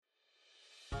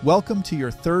Welcome to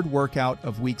your third workout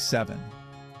of week 7.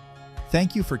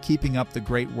 Thank you for keeping up the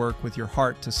great work with your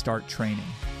heart to start training.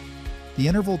 The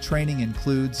interval training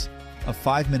includes a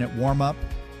 5-minute warm-up,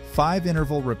 5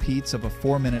 interval repeats of a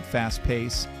 4-minute fast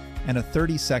pace, and a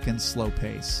 30-second slow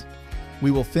pace.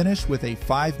 We will finish with a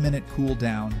 5-minute cool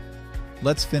down.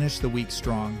 Let's finish the week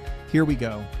strong. Here we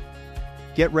go.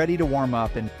 Get ready to warm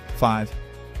up in 5,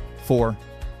 4,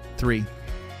 3,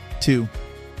 2,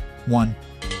 1.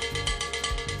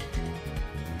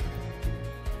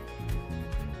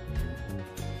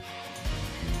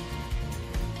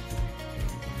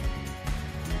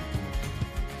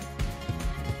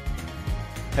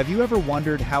 Have you ever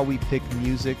wondered how we picked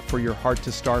music for your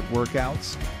heart-to-start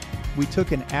workouts? We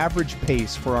took an average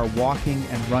pace for our walking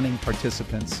and running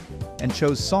participants and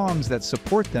chose songs that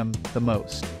support them the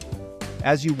most.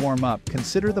 As you warm up,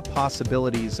 consider the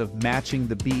possibilities of matching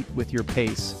the beat with your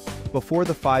pace before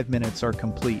the 5 minutes are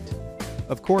complete.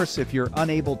 Of course, if you're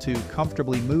unable to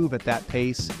comfortably move at that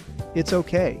pace, it's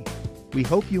okay. We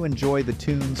hope you enjoy the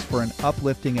tunes for an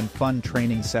uplifting and fun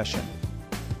training session.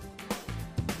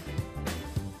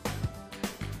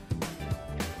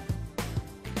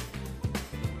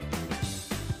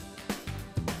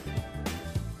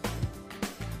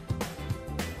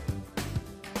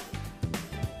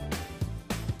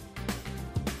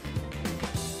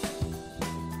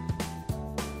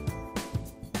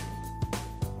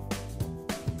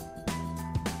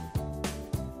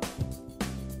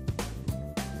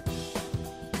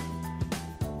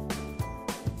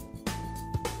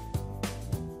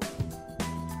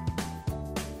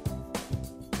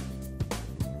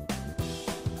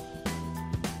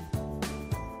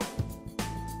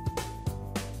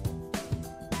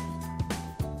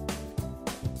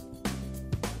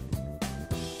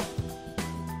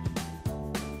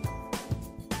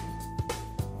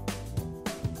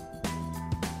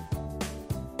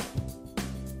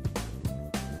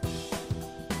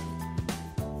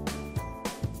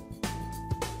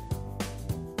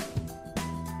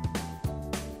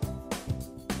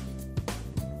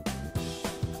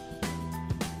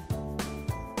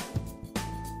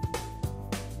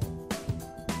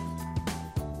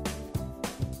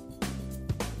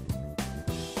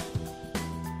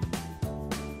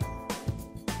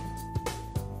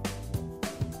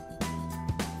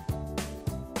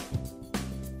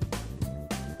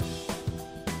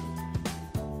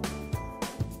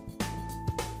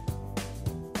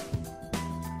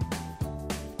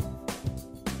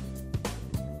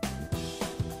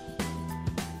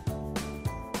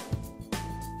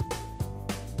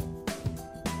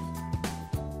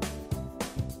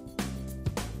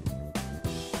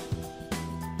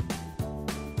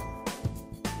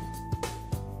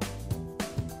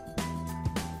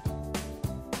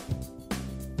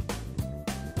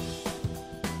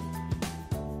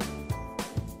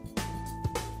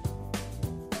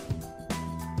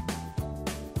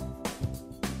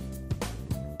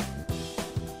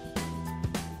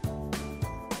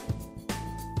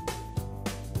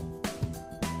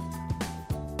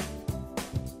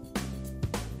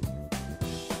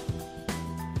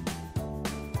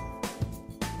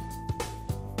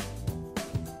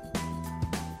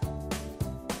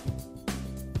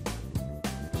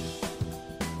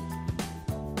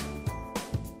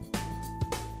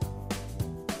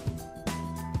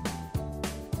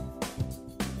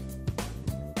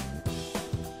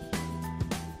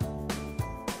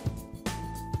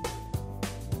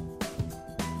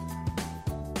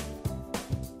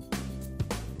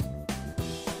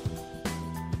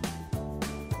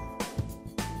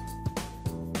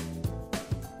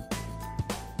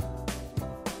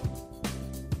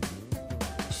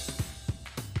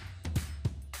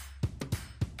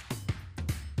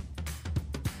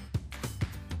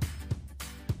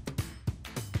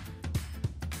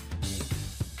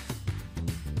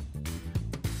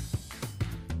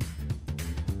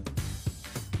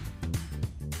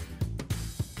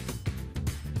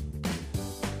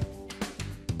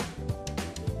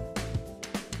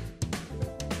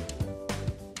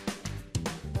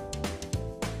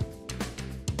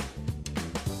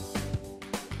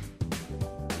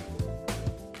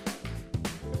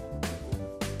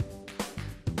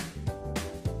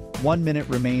 One minute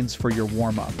remains for your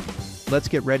warm-up. Let's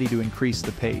get ready to increase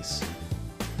the pace.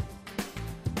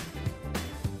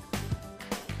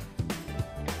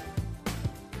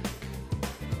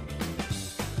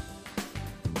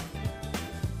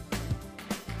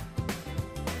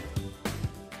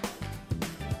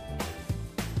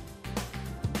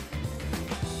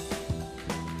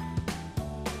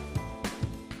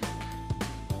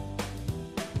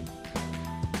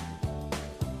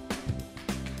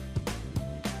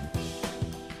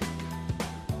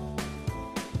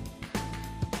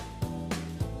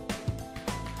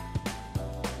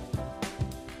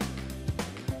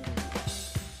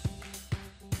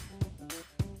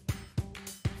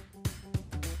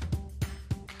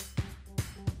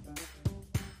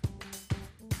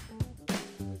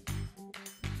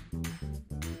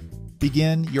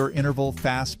 Begin your interval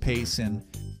fast pace in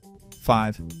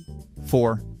 5,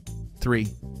 4, 3,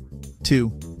 2,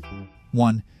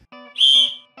 1.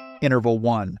 Interval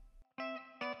 1.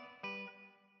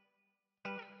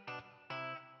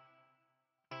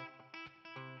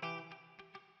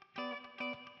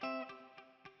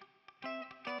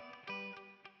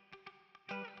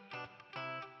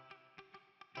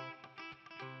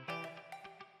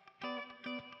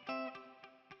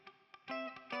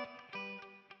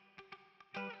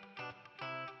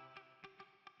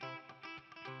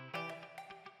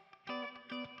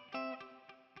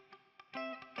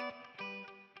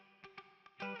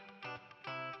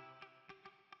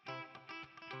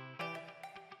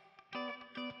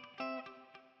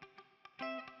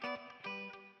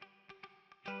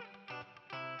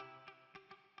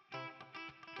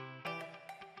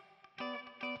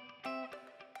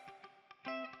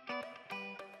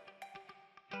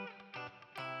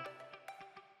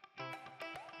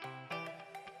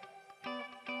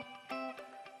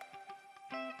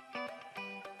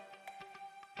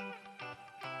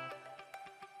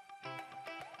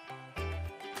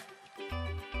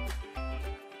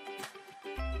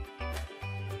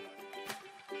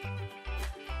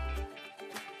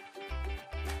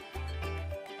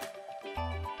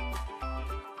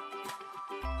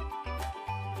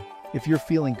 If you're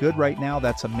feeling good right now,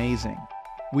 that's amazing.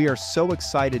 We are so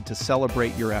excited to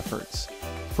celebrate your efforts.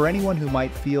 For anyone who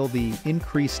might feel the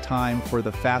increased time for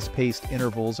the fast-paced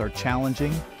intervals are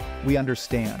challenging, we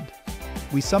understand.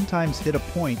 We sometimes hit a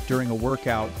point during a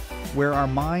workout where our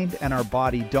mind and our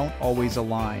body don't always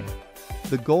align.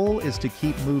 The goal is to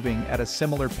keep moving at a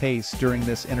similar pace during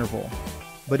this interval.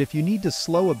 But if you need to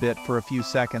slow a bit for a few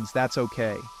seconds, that's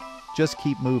okay. Just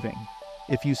keep moving.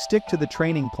 If you stick to the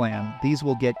training plan, these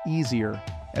will get easier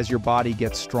as your body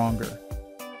gets stronger.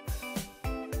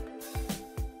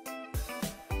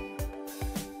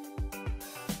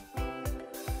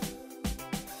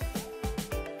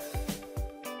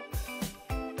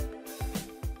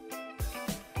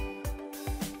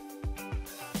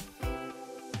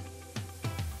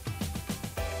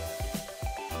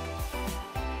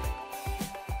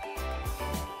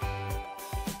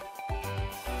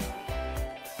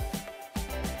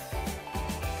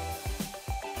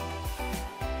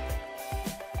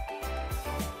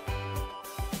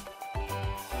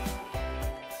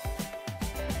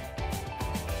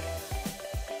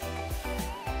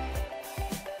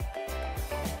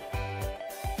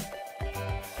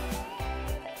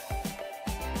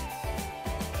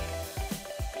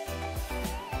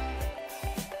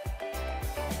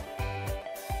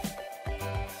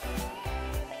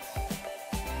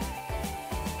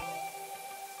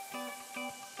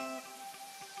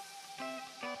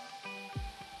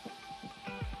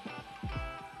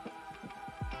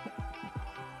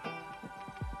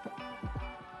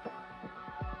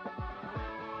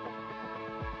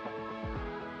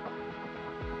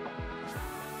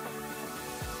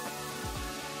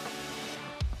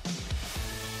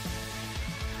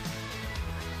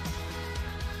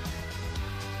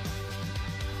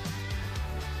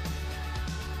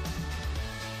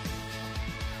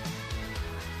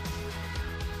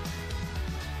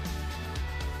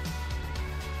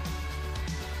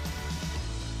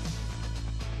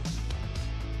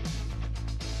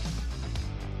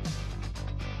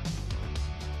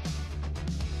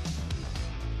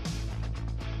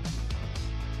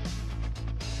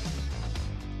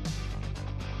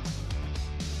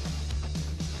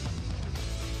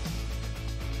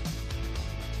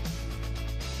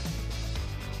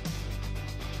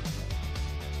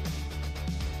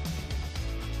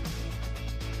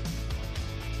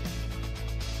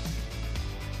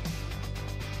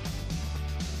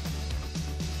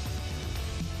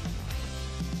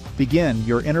 Begin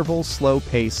your interval slow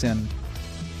pace in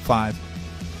 5,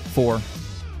 4,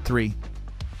 3,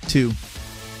 2,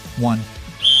 1.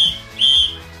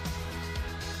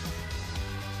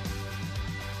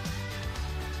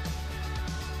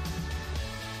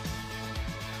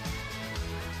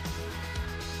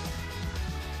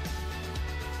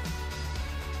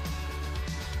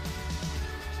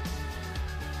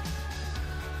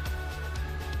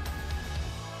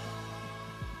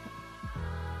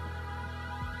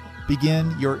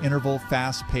 Begin your interval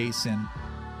fast pace in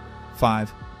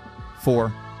 5,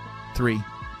 4, 3,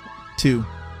 2,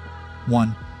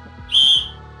 1.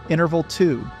 Interval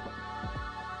 2.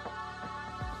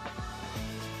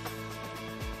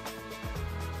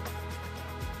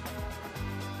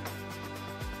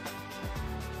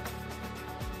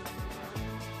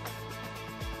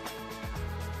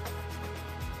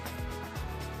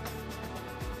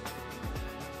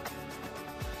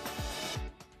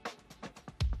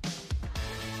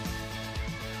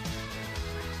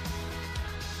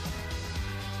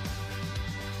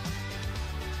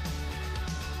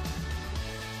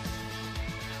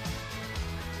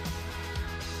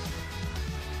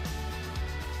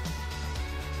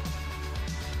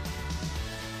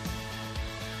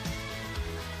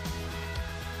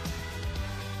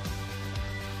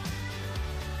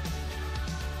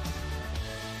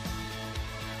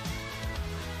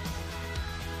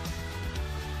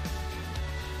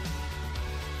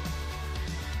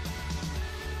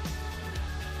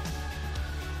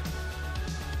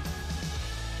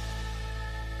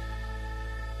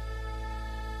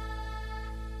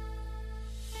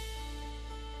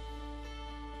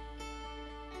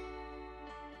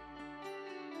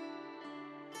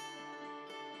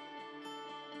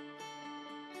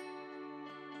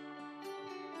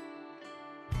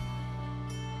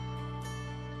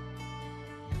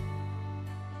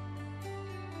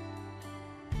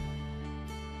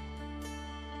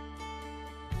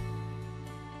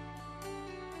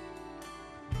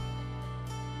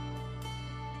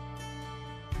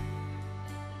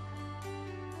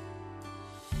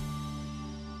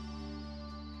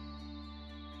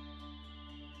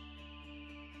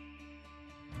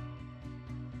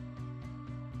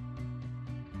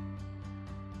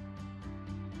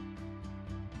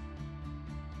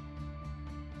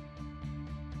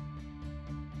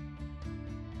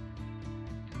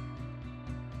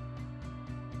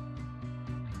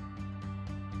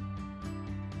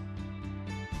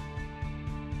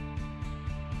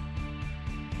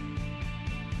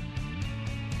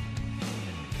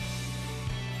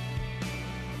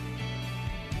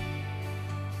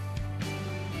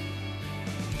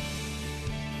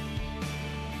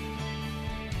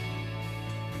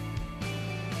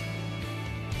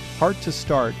 Heart to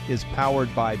Start is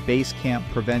powered by Base Camp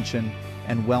Prevention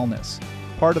and Wellness,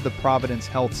 part of the Providence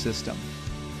Health System.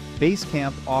 Base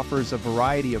Camp offers a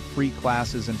variety of free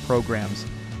classes and programs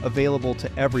available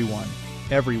to everyone,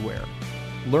 everywhere.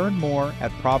 Learn more at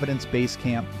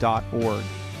providencebasecamp.org.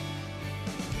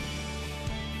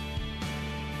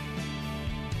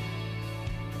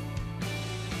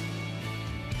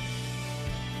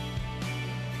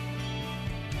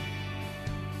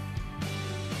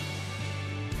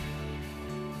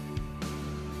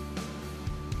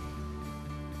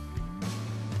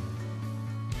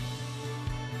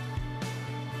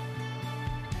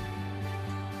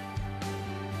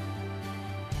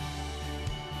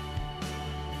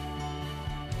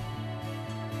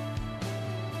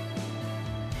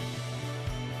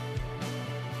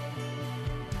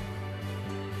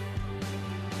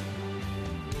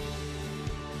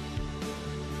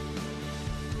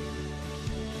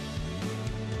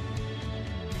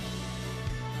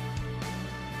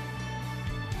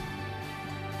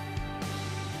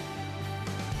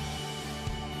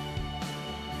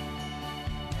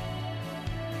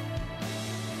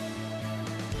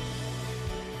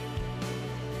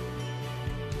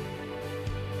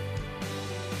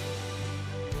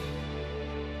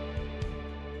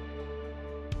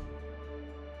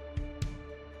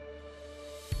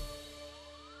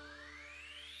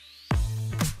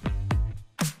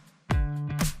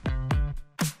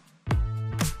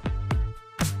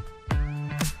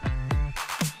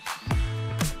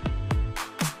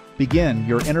 Begin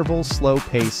your interval slow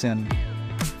pace in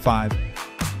 5,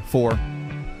 4,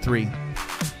 3,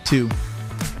 2,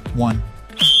 1.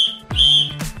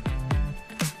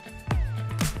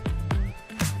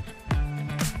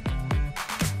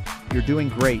 You're doing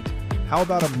great. How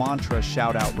about a mantra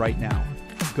shout out right now?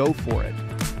 Go for it.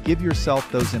 Give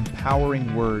yourself those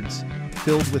empowering words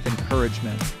filled with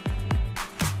encouragement.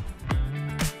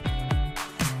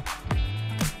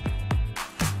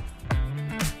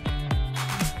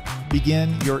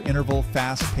 Begin your interval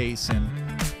fast pace in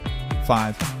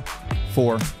 5,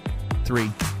 4,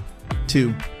 3, 2,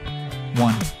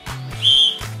 1.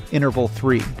 Interval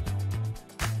 3.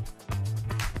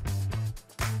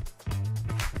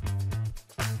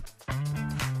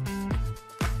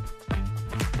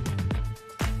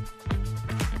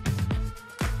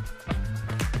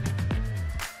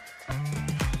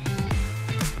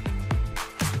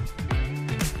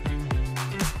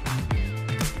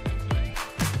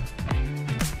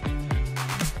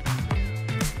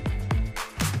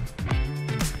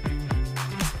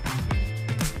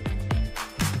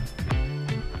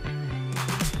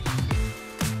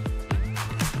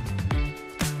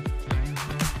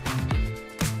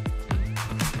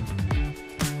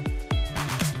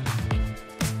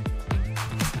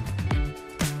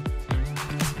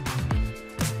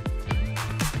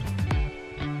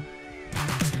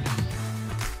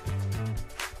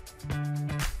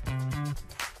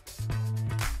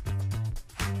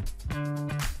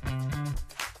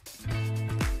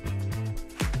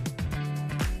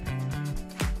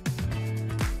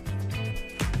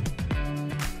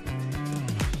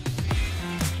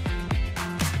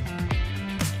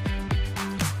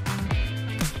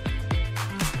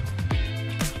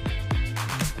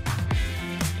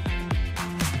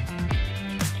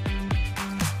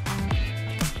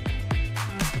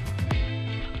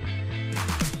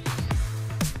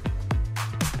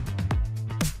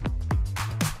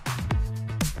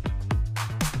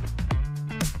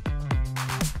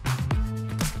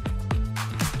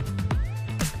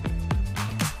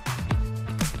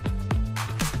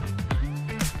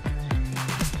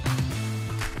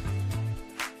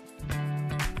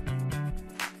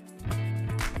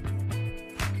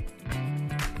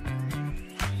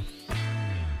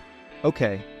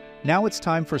 Okay, now it's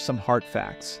time for some heart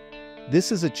facts.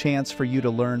 This is a chance for you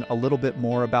to learn a little bit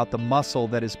more about the muscle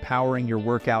that is powering your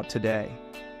workout today.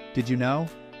 Did you know?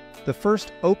 The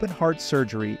first open heart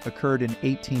surgery occurred in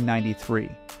 1893.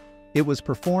 It was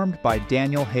performed by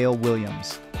Daniel Hale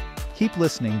Williams. Keep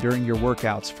listening during your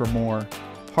workouts for more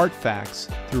heart facts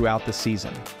throughout the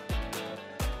season.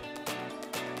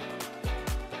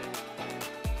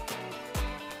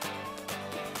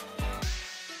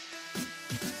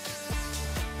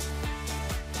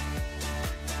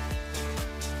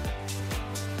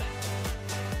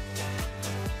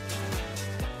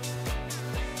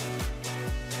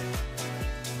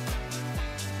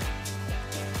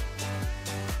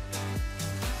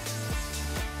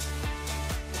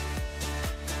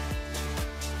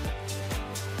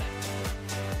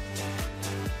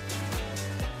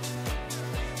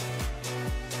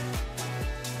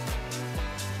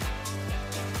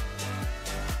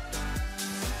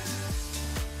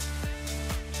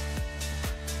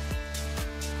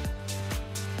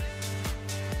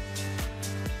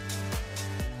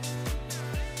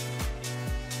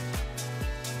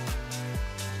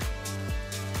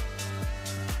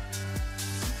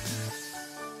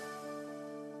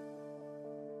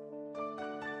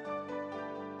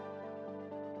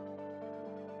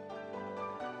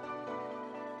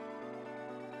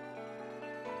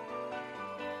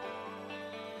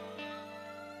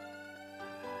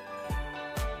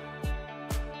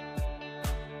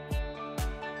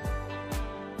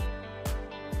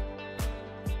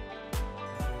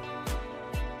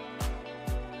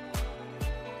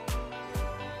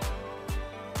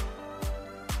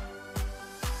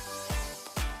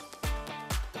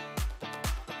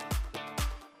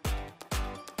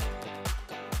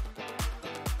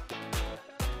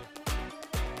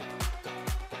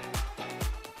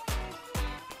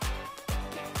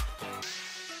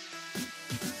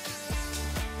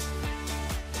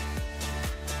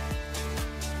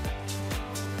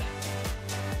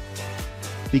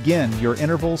 Begin your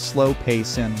interval slow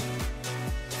pace in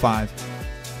 5,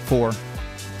 4,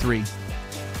 3,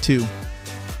 2,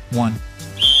 1.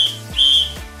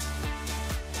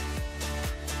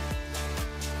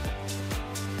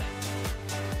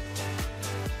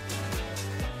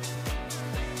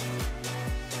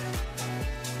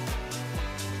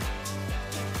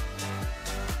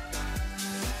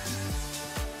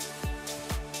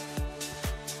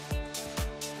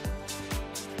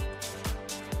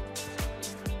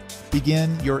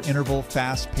 Begin your interval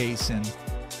fast pace in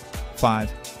 5,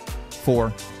 4,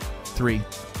 3,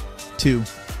 2,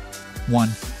 1.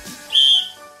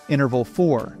 Interval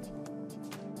 4.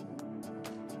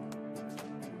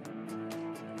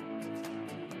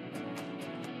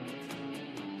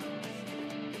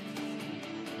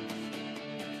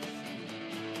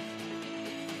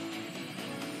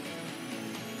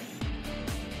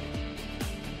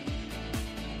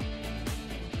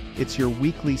 It's your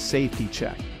weekly safety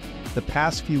check. The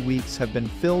past few weeks have been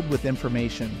filled with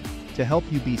information to help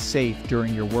you be safe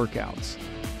during your workouts.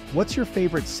 What's your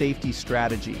favorite safety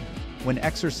strategy when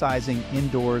exercising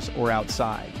indoors or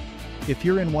outside? If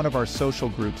you're in one of our social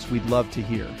groups, we'd love to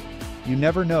hear. You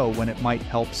never know when it might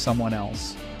help someone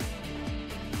else.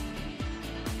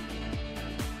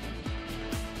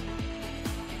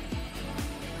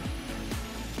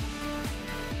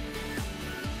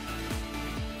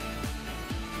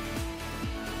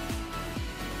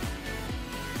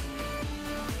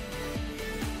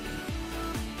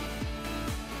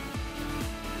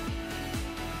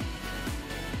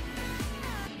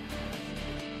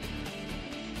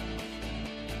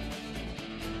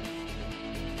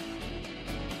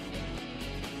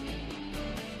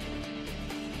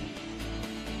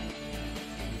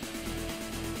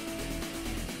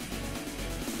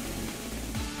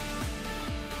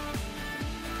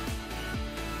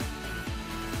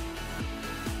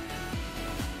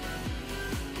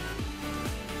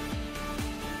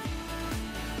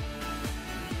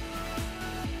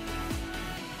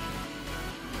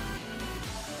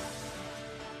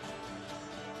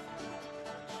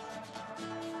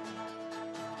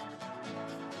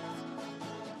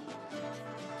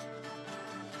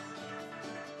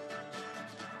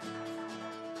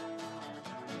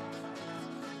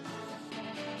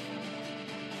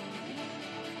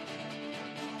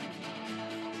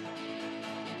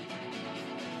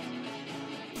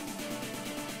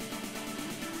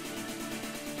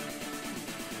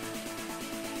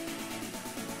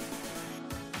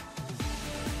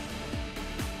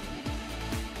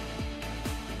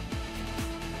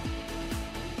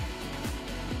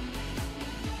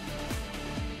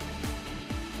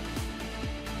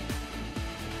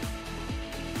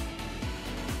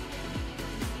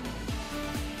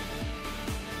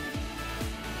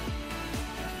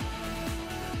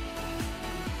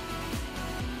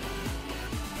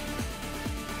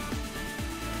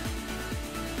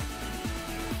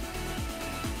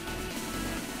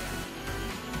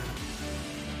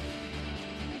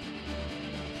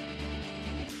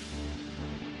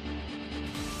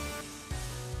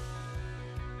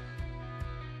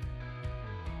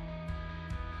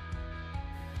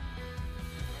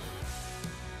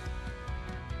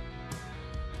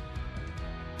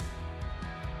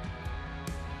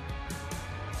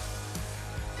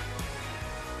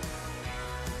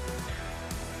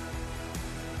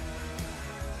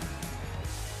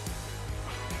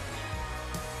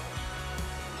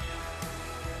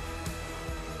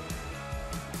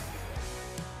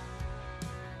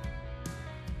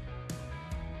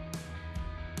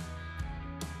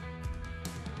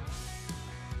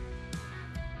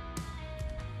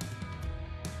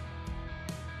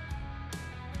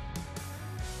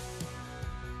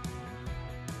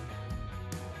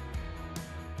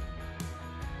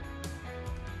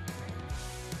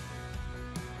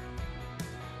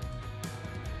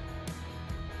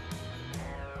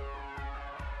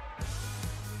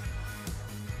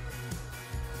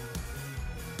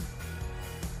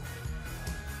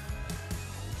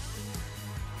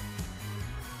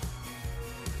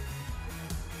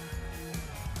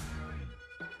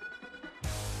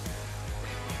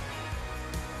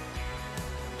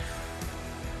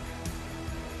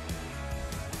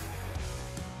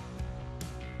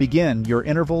 Begin your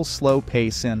interval slow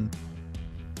pace in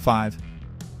 5,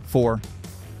 4,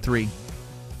 3,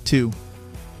 2,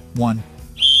 1.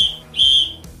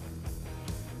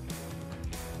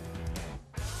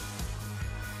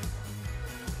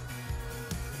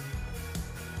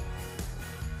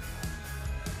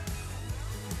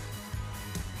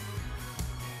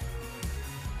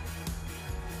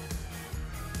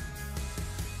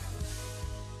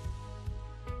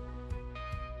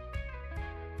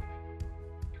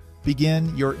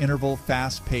 Begin your interval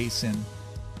fast pace in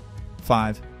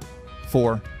 5,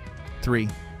 4, 3,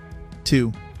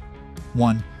 2,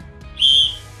 1.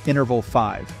 Interval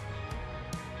 5.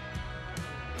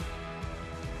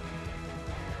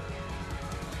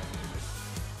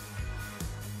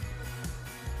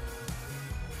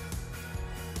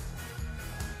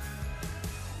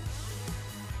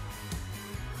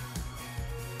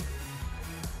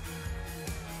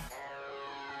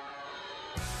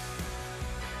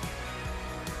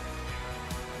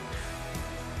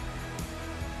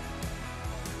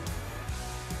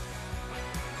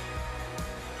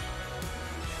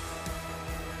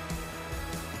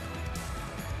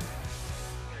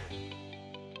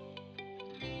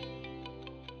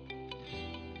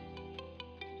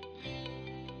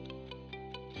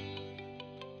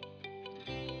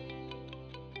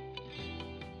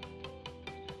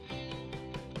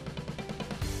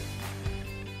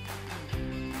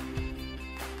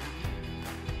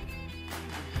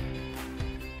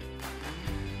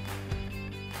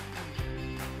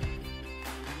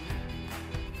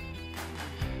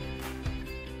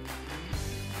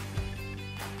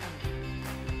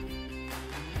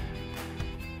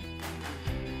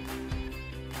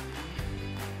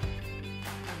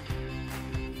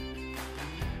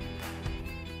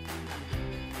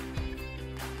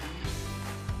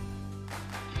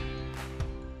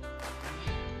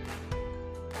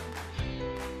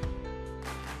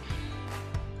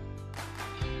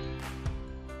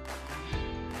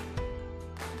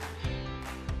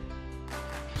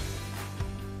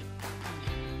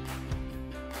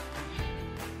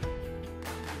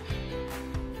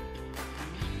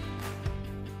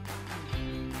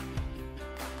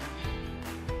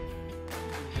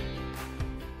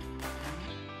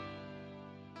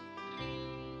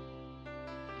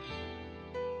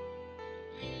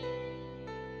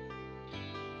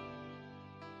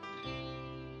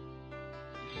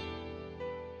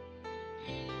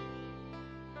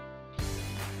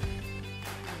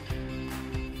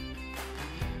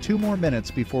 Two more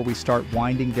minutes before we start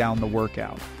winding down the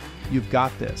workout. You've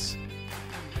got this.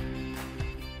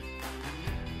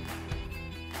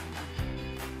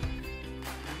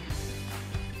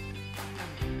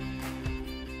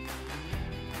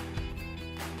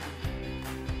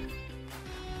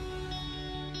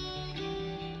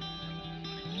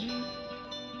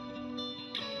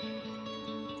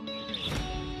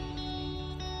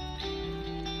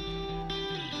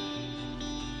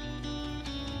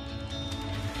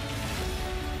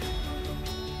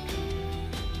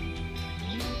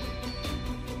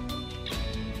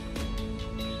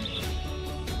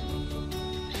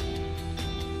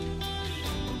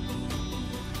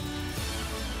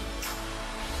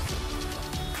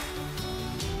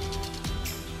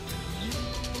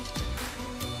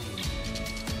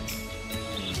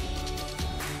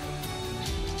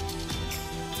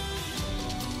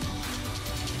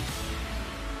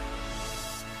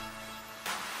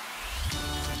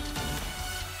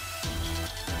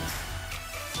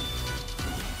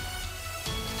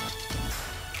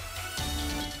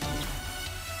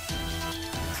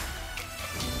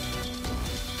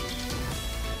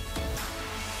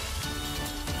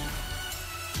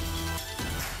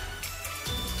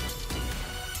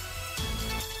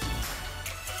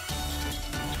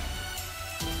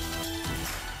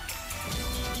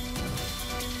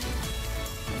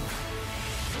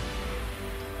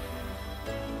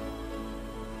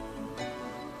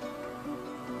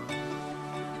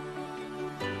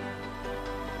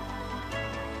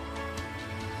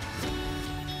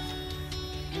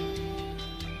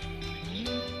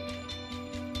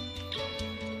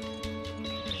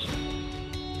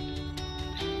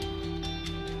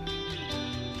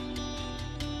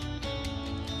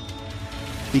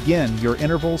 Begin your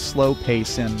interval slow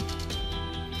pace in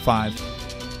 5,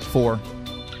 4,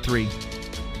 3,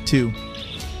 2,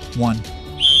 1.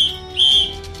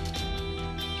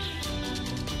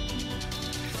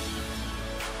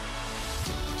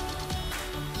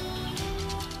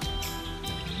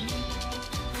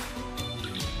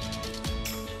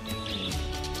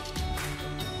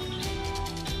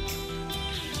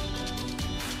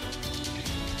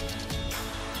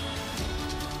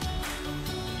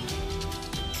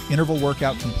 Interval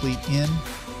workout complete in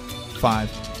 5,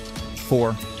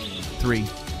 4, 3,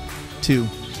 2,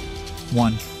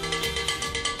 1.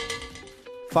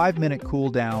 5-minute cool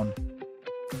down.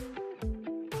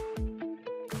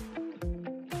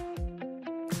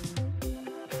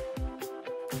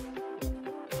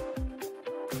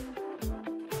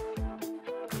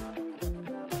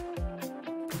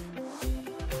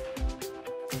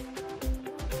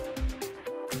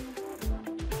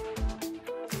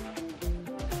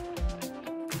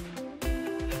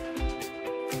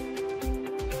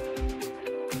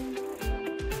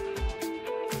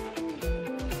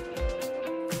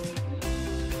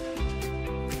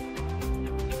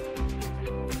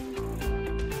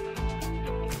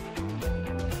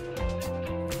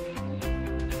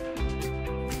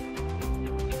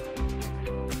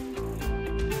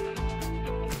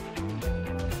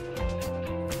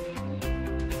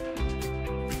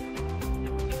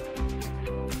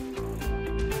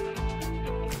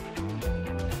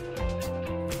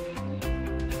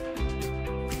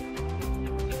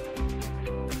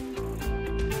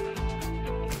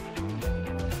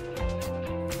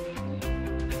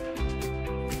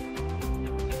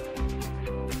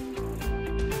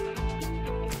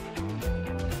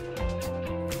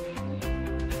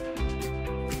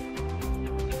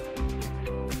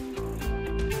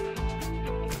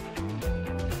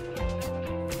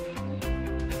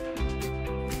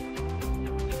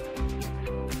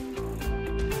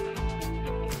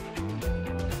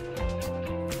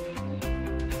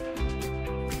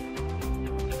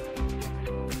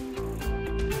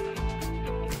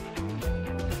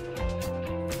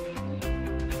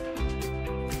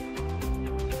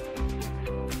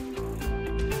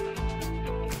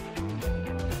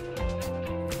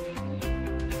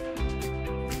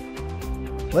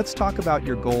 Let's talk about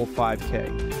your goal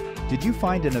 5K. Did you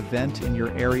find an event in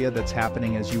your area that's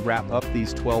happening as you wrap up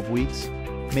these 12 weeks?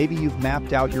 Maybe you've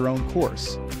mapped out your own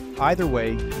course. Either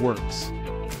way works.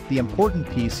 The important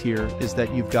piece here is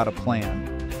that you've got a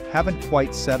plan. Haven't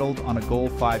quite settled on a goal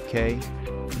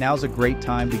 5K? Now's a great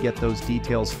time to get those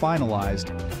details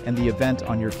finalized and the event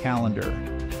on your calendar.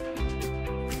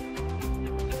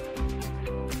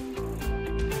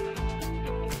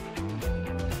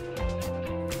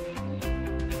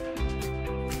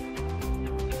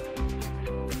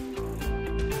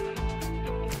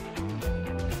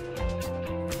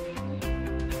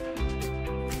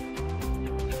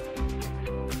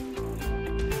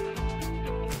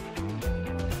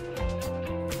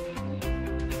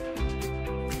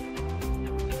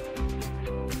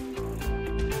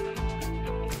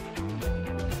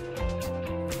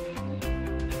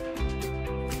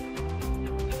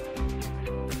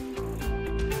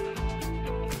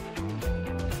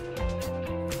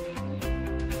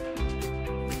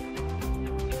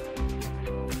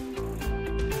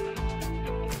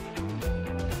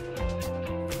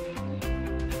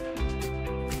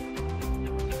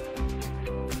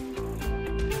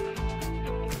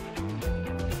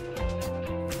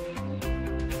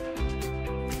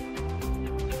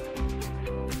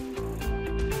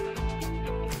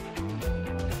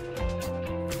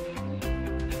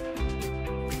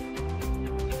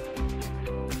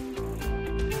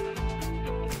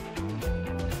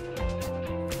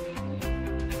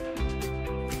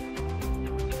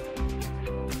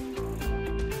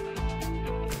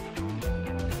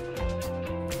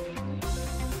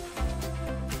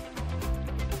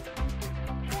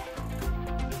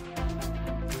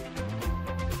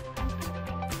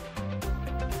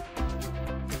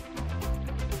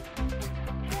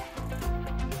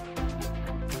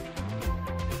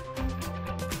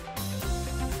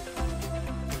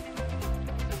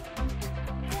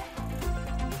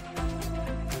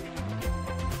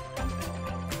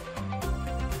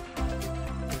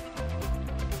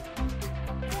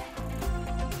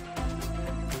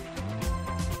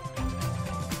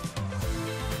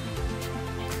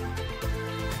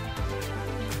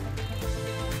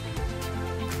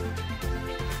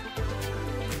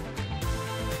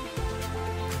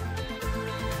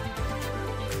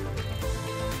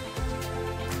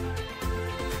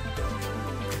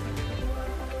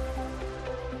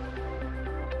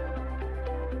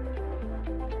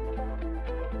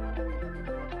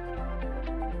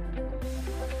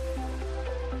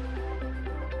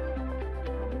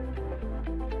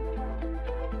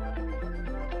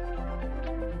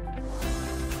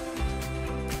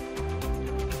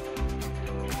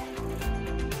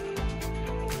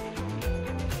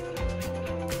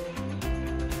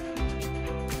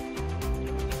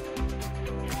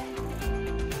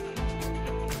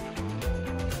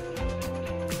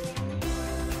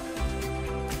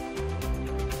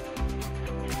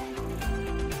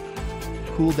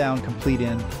 Cool down complete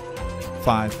in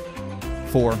 5,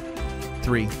 4,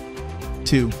 3,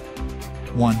 2,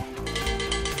 1.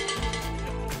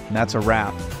 And that's a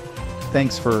wrap.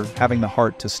 Thanks for having the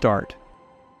heart to start.